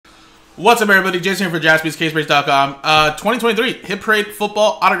What's up, everybody? Jason here for JaspysCaseBreaks.com. 2023 Hit Parade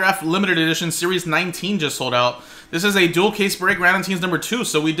Football Autograph Limited Edition Series 19 just sold out. This is a dual case break, random teams number 2.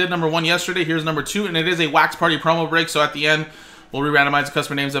 So we did number 1 yesterday. Here's number 2, and it is a Wax Party promo break. So at the end, we'll re-randomize the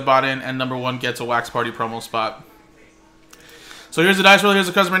customer names that bought in, and number 1 gets a Wax Party promo spot. So here's the dice roll, here's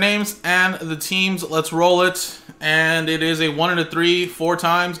the customer names, and the teams. Let's roll it. And it is a 1 and a 3, 4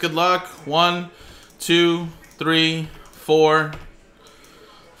 times. Good luck. 1, 2, 3, 4.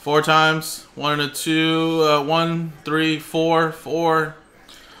 4 times. 1 and a 2. 1, 3, 4, 4.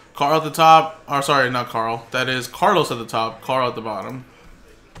 Carl at the top. Or sorry, not Carl. That is Carlos at the top. Carl at the bottom.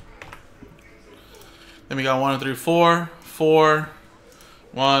 Then we got 1 and 3, 4. 4.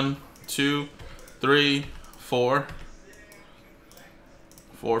 1, 2, 3, 4.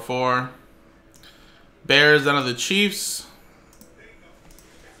 4, 4. Bears down to the Chiefs.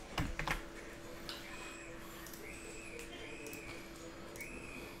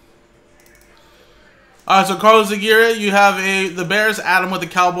 Alright, so Carlos Aguirre, you have the Bears, Adam with the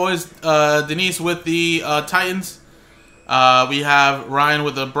Cowboys, Denise with the Titans. We have Ryan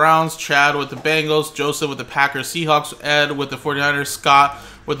with the Browns, Chad with the Bengals, Joseph with the Packers, Seahawks, Ed with the 49ers, Scott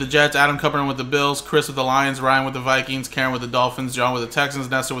with the Jets, Adam Cupperman with the Bills, Chris with the Lions, Ryan with the Vikings, Karen with the Dolphins, John with the Texans,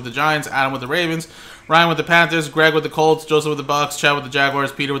 Nestor with the Giants, Adam with the Ravens, Ryan with the Panthers, Greg with the Colts, Joseph with the Bucks, Chad with the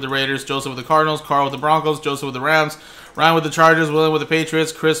Jaguars, Peter with the Raiders, Joseph with the Cardinals, Carl with the Broncos, Joseph with the Rams, Ryan with the Chargers, William with the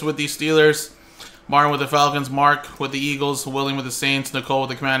Patriots, Chris with the Steelers, Martin with the Falcons, Mark with the Eagles, William with the Saints, Nicole with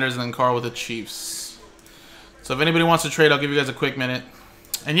the Commanders, and then Carl with the Chiefs. So if anybody wants to trade, I'll give you guys a quick minute.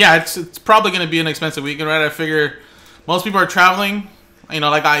 And yeah, it's probably going to be an expensive weekend, right? I figure most people are traveling. You know,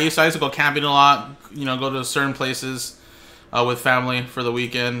 like I used to go camping a lot, you know, go to certain places with family for the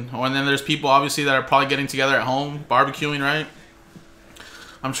weekend. And then there's people, obviously, that are probably getting together at home, barbecuing, right?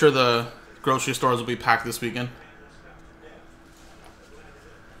 I'm sure the grocery stores will be packed this weekend.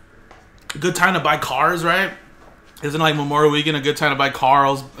 A good time to buy cars, right? Isn't like Memorial Weekend a good time to buy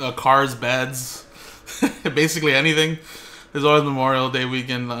cars, beds, basically anything? There's always Memorial Day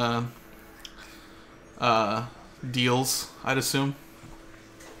weekend deals, I'd assume.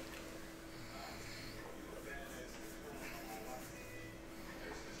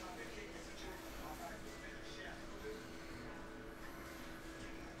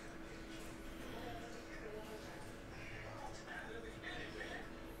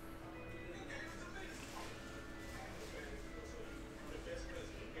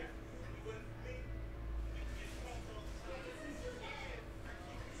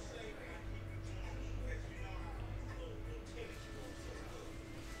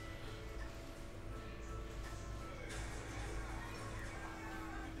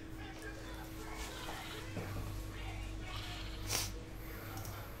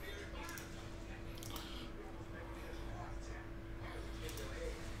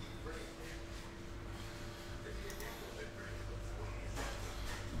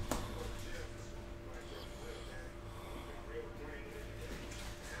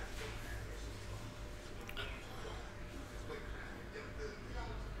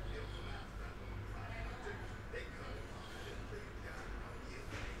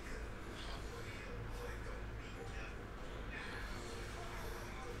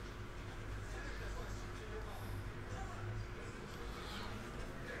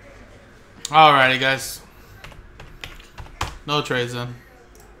 Alrighty, guys. No trades then.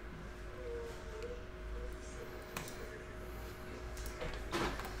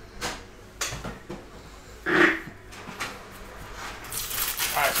 Alright,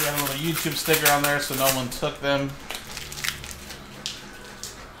 so we have a little YouTube sticker on there so no one took them.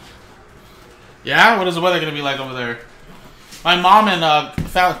 Yeah? What is the weather going to be like over there? My mom and a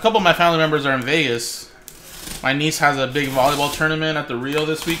couple of my family members are in Vegas. My niece has a big volleyball tournament at the Rio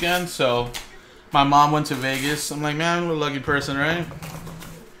this weekend, so my mom went to Vegas. I'm like, man, what a lucky person, right?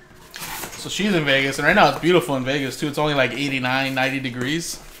 So she's in Vegas, and right now it's beautiful in Vegas, too. It's only like 89, 90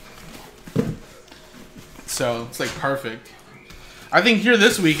 degrees. So it's like perfect. I think here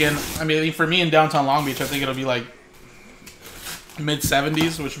this weekend, I mean, for me in downtown Long Beach, I think it'll be like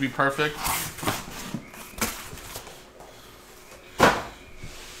mid-70s, which would be perfect.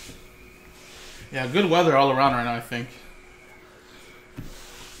 Yeah, good weather all around right now, I think.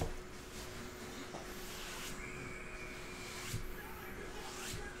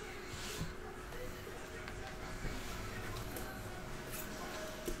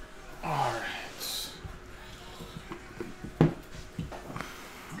 All right.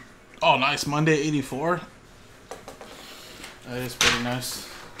 Oh, nice. Monday 84. That is pretty nice.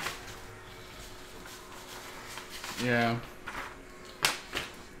 Yeah.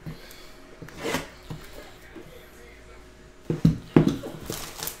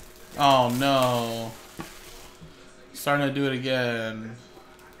 Oh no. Starting to do it again.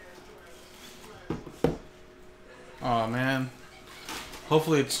 Oh man.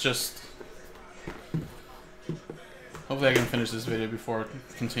 Hopefully it's just... Hopefully I can finish this video before it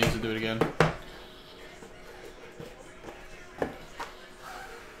continues to do it again.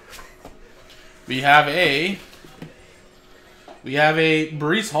 We have a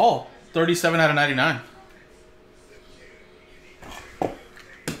Breece Hall, 37 out of 99.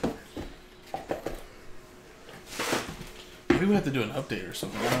 Maybe we have to do an update or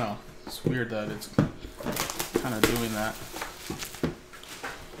something. I don't know. It's weird that it's kind of doing that.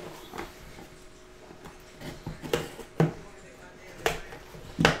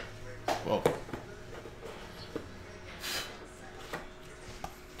 Whoa.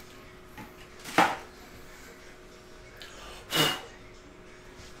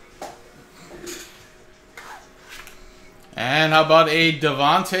 And how about a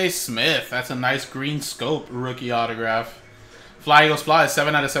Devontae Smith? That's a nice green scope rookie autograph. Fly Eagles Fly,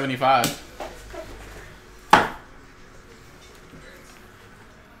 7 out of 75.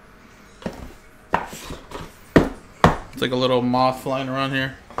 It's like a little moth flying around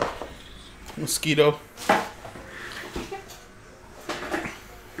here. Mosquito.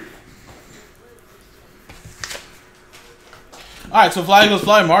 Alright, so Fly Eagles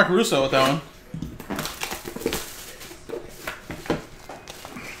Fly, Mark Russo with that one.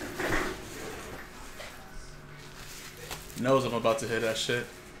 Knows I'm about to hit that shit.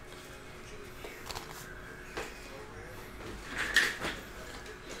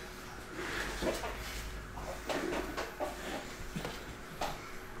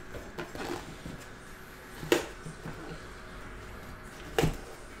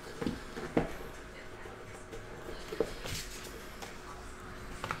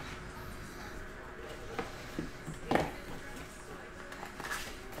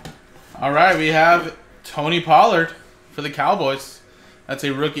 All right, we have Tony Pollard for the Cowboys. That's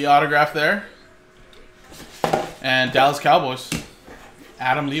a rookie autograph there. And Dallas Cowboys,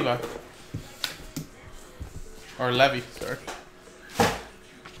 Adam Levi. Or Levy, sorry.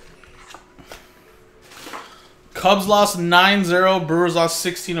 Cubs lost 9-0, Brewers lost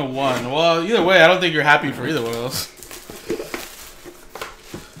 16-1. Well, either way, I don't think you're happy for either one of those.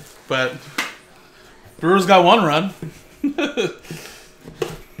 But Brewers got one run.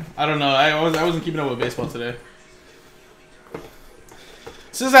 I don't know. I wasn't keeping up with baseball today.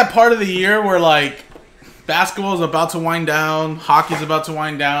 This is that part of the year where, like, basketball is about to wind down, hockey's about to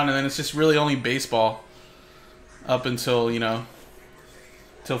wind down, and then it's just really only baseball up until, you know,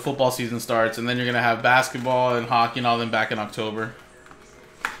 till football season starts. And then you're going to have basketball and hockey and all them back in October.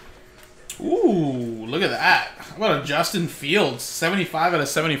 Ooh, look at that. How about a Justin Fields, 75 out of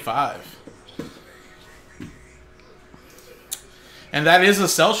 75. And that is a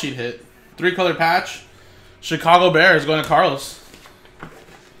sell sheet hit. 3-color patch. Chicago Bears going to Carlos.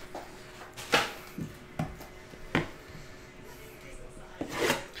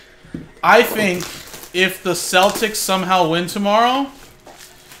 I think if the Celtics somehow win tomorrow,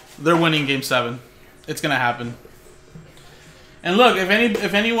 they're winning Game 7. It's going to happen. And look,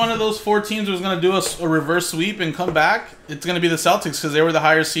 if any one of those 4 teams was going to do a reverse sweep and come back, it's going to be the Celtics because they were the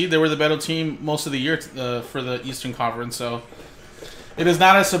higher seed. They were the better team most of the year for the Eastern Conference. So it is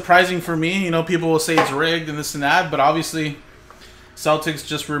not as surprising for me. You know, people will say it's rigged and this and that, but obviously Celtics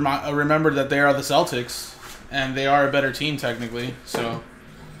just remembered that they are the Celtics, and they are a better team technically. So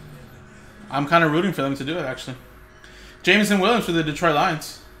I'm kind of rooting for them to do it, actually. Jameson Williams for the Detroit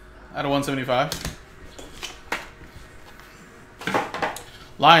Lions out of 175.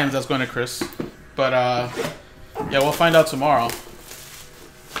 Lions, that's going to Chris. But, yeah, we'll find out tomorrow.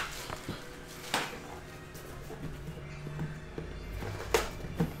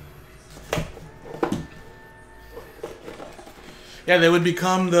 Yeah, they would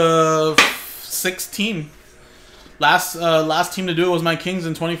become the 6th team. Last team to do it was my Kings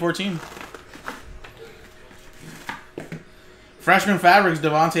in 2014. Freshman Fabrics,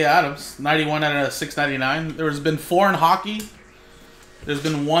 Devontae Adams, 91 out of 699. There's been 4 in hockey. There's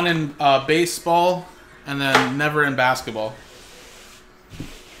been 1 in baseball, and then never in basketball.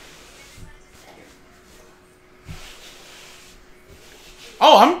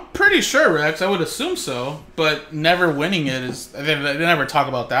 Oh, I'm pretty sure, Rex. I would assume so, but never winning it is... They never talk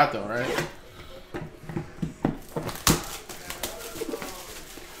about that, though, right?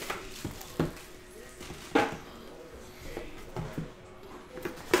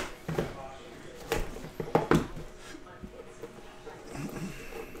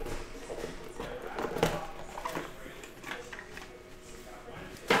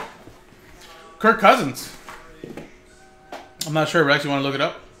 Kirk Cousins. I'm not sure, Rex. You want to look it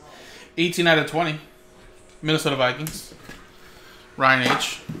up? 18 out of 20. Minnesota Vikings. Ryan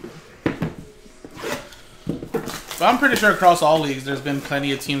H. But I'm pretty sure across all leagues there's been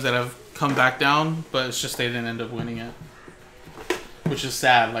plenty of teams that have come back down, but it's just they didn't end up winning it. Which is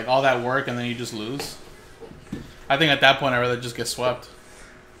sad. Like, all that work and then you just lose. I think at that point I'd rather just get swept.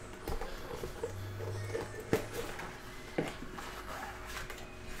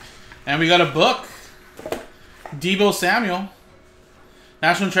 And we got a book. Deebo Samuel.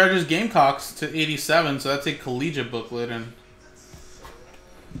 National Treasures Gamecocks to 87. So that's a collegiate booklet. And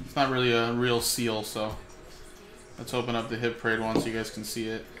it's not really a real seal. So let's open up the Hit Parade one so you guys can see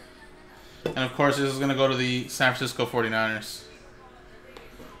it. And of course this is going to go to the San Francisco 49ers.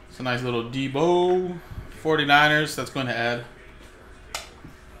 It's a nice little Deebo 49ers. That's going to Ed.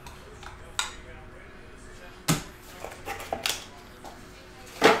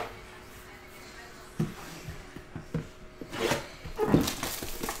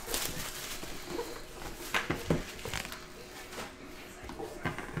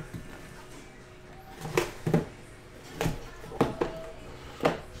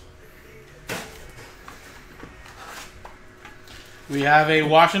 We have a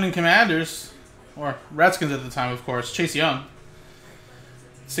Washington Commanders, or Redskins at the time, of course, Chase Young.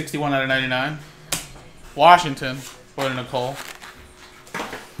 61 out of 99. Washington, Boyd Nicole.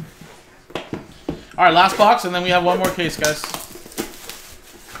 All right, last box, and then we have one more case, guys.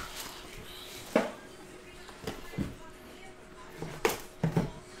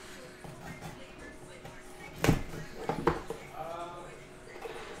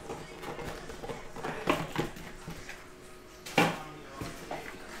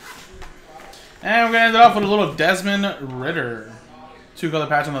 And we're going to end it off with a little Desmond Ridder. 2-color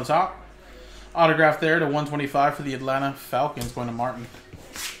patch on the top. Autograph there to 125 for the Atlanta Falcons, going to Martin.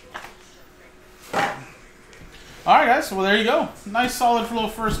 Alright, guys. Well, there you go. Nice, solid little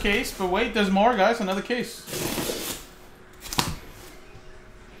first case. But wait, there's more, guys. Another case.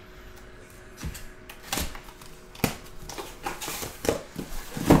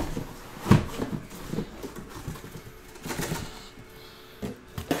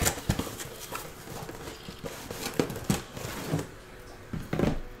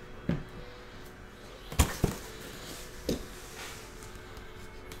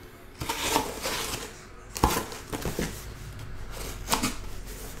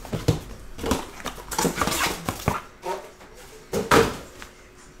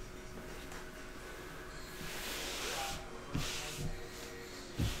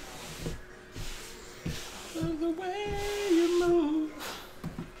 The way you move.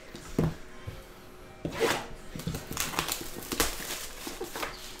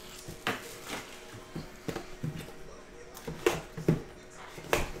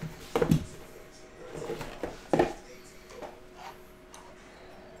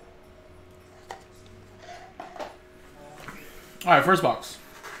 All right, first box.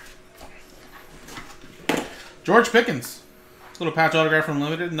 George Pickens. Little patch autograph from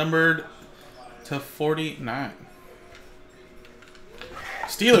Limited, numbered to 49.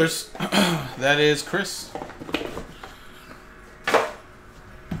 Steelers, that is Chris.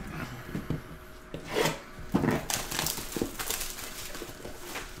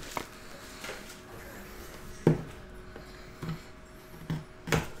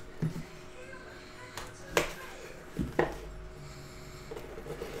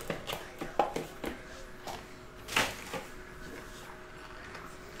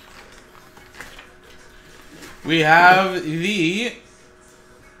 We have the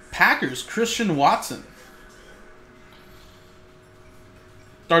Packers, Christian Watson.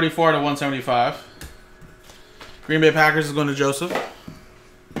 34 out of 175. Green Bay Packers is going to Joseph.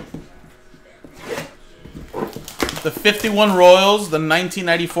 The 51 Royals, the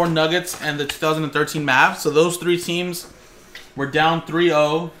 1994 Nuggets, and the 2013 Mavs. So those three teams were down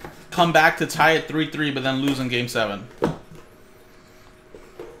 3-0, come back to tie it 3-3, but then lose in Game 7.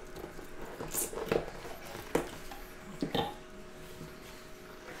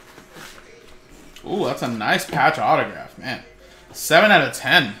 Ooh, that's a nice patch autograph, man. 7 out of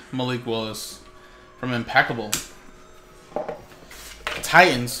 10, Malik Willis from Impeccable.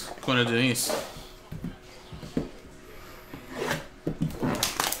 Titans, going to Denise.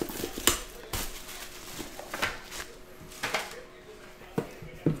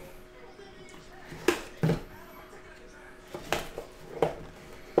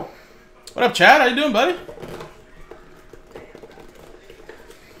 What up, Chad? How you doing, buddy?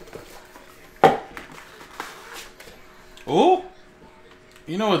 Oh,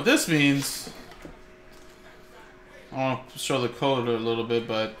 you know what this means? I want to show the code a little bit,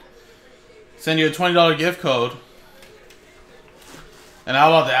 but send you a $20 gift code. And how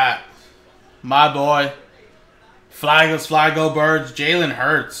about that? My boy. Flag us, fly, go birds. Jalen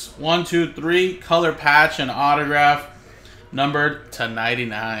Hurts. 1, 2, 3. Color patch and autograph. Numbered to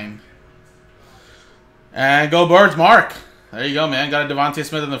 99. And go birds, Mark. There you go, man. Got a Devontae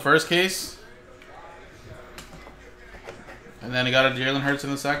Smith in the first case. And then he got a Jalen Hurts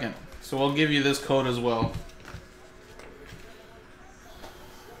in the second. So we'll give you this code as well.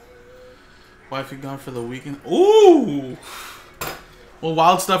 Wifey gone for the weekend. Ooh! What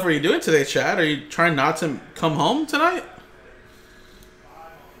wild stuff are you doing today, Chad? Are you trying not to come home tonight?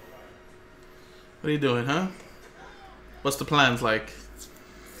 What are you doing, huh? What's the plans like?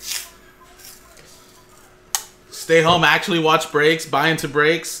 Stay home, actually watch breaks, buy into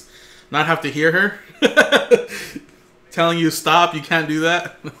breaks, not have to hear her telling you stop, you can't do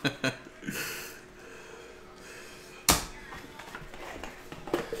that.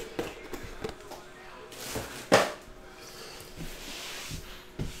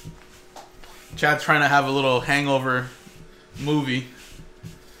 Chad's trying to have a little hangover movie.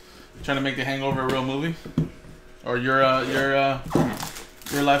 Trying to make the Hangover a real movie, or your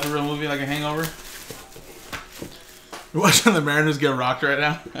life a real movie, like a Hangover. You're watching the Mariners get rocked right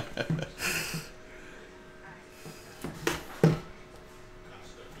now.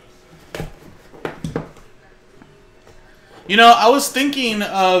 You know, I was thinking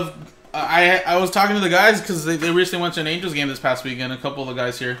of I was talking to the guys because they recently went to an Angels game this past weekend. A couple of the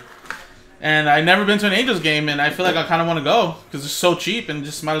guys here. And I've never been to an Angels game, and I feel like I kind of want to go because it's so cheap and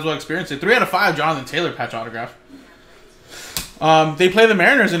just might as well experience it. 3 out of 5, Jonathan Taylor patch autograph. They play the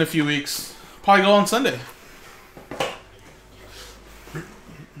Mariners in a few weeks. Probably go on Sunday.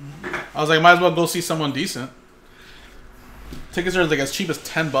 I was like, might as well go see someone decent. Tickets are like as cheap as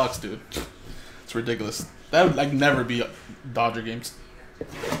 $10, dude. It's ridiculous. That would like never be Dodger games.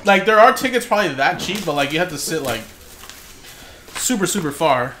 Like there are tickets probably that cheap, but like you have to sit like super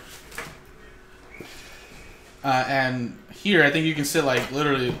far. And here, I think you can sit like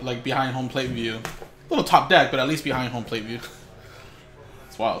literally like behind home plate view. A little top deck, but at least behind home plate view.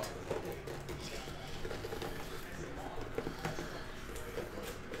 It's wild.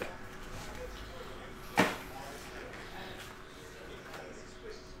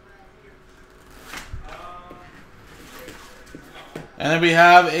 And then we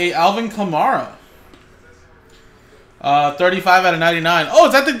have a Alvin Kamara. 35 out of 99. Oh,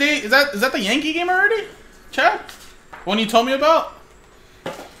 is that the day? Is that the Yankee game already? Chad? One you told me about?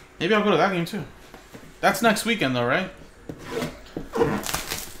 Maybe I'll go to that game too. That's next weekend though, right? I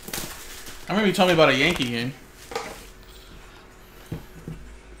remember you told me about a Yankee game.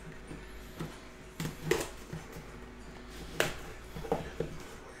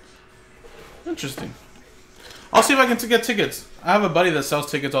 Interesting. I'll see if I can get tickets. I have a buddy that sells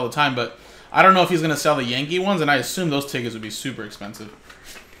tickets all the time, but I don't know if he's going to sell the Yankee ones, and I assume those tickets would be super expensive.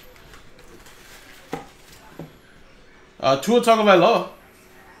 Tua Tagovailoa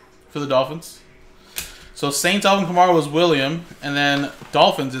for the Dolphins. So Saints Alvin Kamara was William, and then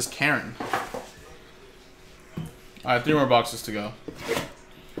Dolphins is Karen. All right, 3 more boxes to go.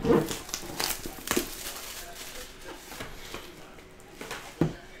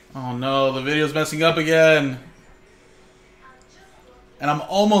 Oh no, the video's messing up again. And I'm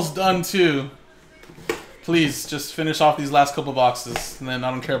almost done too. Please, just finish off these last couple boxes, and then I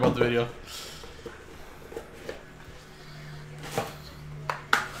don't care about the video.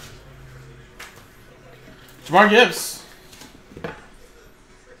 Jamar Gibbs.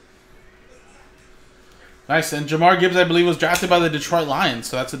 Nice, and Jamar Gibbs, I believe, was drafted by the Detroit Lions,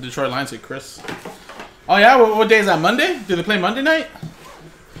 so that's a Detroit Lions hit, Chris. Oh yeah, what day is that? Monday? Do they play Monday night?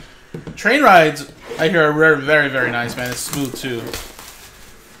 Train rides, I hear, are very, very nice, man. It's smooth too.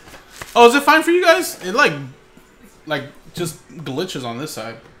 Oh, is it fine for you guys? It like just glitches on this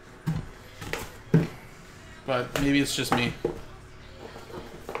side, but maybe it's just me.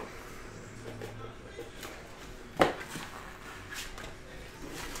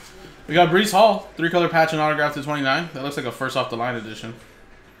 We got Breece Hall, 3-color patch and autograph to 29. That looks like a first off the line edition.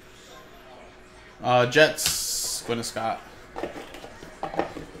 Jets, Gwyneth Scott.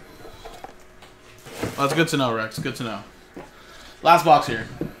 Well, that's good to know, Rex. Good to know. Last box here.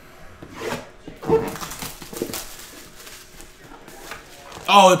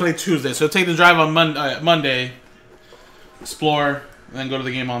 Oh, they play Tuesday. So take the drive on Monday, explore, and then go to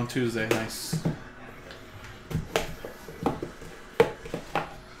the game on Tuesday. Nice.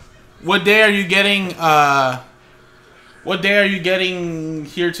 What day are you getting? What day are you getting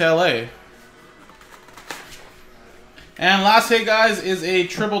here to LA? And last hit, guys, is a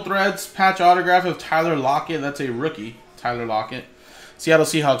Triple Threads patch autograph of Tyler Lockett. That's a rookie, Tyler Lockett. Seattle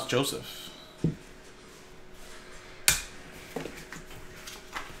Seahawks, Joseph.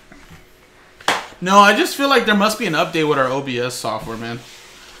 No, I just feel like there must be an update with our OBS software, man.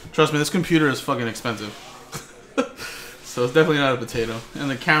 Trust me, this computer is fucking expensive. So it's definitely not a potato. And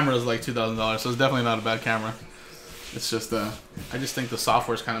the camera is like $2,000, so it's definitely not a bad camera. It's just, I just think the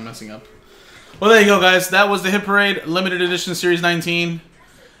software is kind of messing up. Well, there you go, guys. That was the Hit Parade Limited Edition Series 19.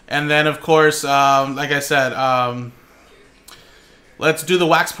 And then, of course, like I said, let's do the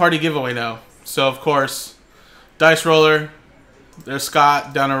Wax Party giveaway now. So, of course, Dice Roller. There's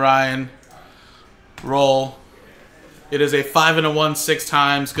Scott, down to Ryan. Roll. It is a 5 and a 1, 6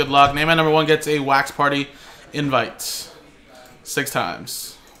 times. Good luck. Name number 1 gets a Wax Party invite. 6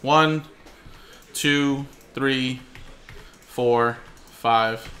 times. 1, 2, 3, 4,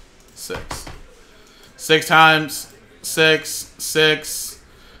 5, 6. 6 times. 6, 6.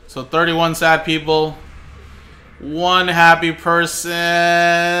 So 31 sad people. 1 happy person.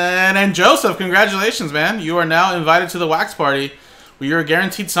 And Joseph, congratulations, man. You are now invited to the Wax Party where you're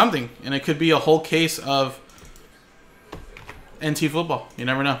guaranteed something. And it could be a whole case of NT football. You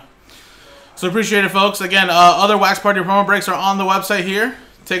never know. So appreciate it, folks. Again, other Wax Party promo breaks are on the website here.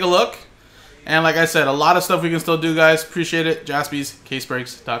 Take a look. And like I said, a lot of stuff we can still do, guys. Appreciate it.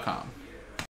 JaspysCaseBreaks.com.